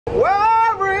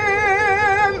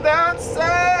Wearing that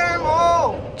same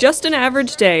old. Just an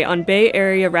average day on Bay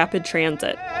Area Rapid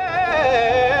Transit,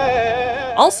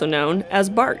 also known as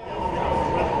BART.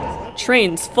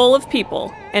 Trains full of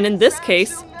people, and in this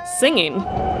case, singing.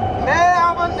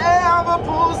 Never, never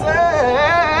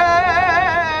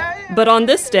But on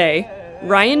this day,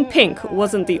 Ryan Pink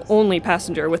wasn't the only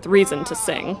passenger with reason to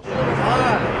sing.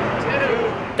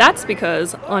 That's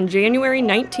because on January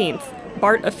 19th,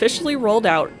 BART officially rolled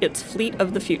out its Fleet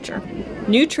of the Future.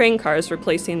 New train cars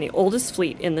replacing the oldest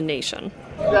fleet in the nation.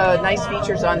 The nice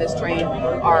features on this train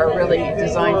are really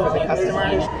designed for the customer.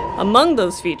 Among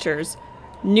those features,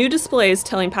 new displays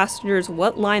telling passengers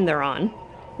what line they're on,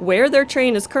 where their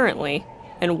train is currently,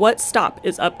 and what stop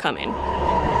is upcoming.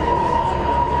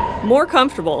 More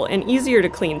comfortable and easier to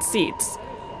clean seats,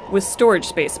 with storage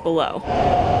space below.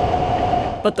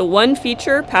 But the one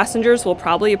feature passengers will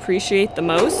probably appreciate the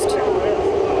most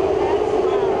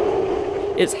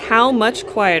is how much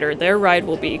quieter their ride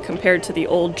will be compared to the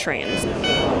old trains.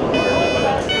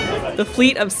 The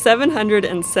fleet of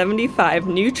 775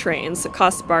 new trains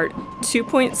cost BART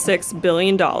 $2.6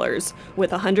 billion,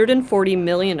 with $140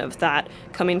 million of that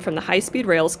coming from the high-speed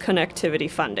rail's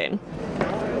connectivity funding.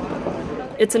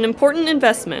 It's an important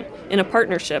investment in a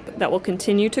partnership that will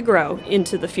continue to grow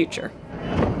into the future.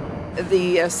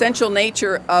 The essential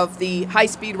nature of the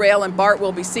high-speed rail and BART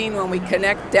will be seen when we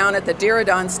connect down at the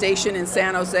Diridon station in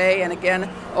San Jose and again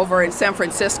over in San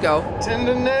Francisco.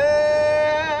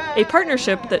 A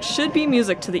partnership that should be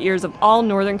music to the ears of all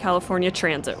Northern California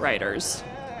transit riders.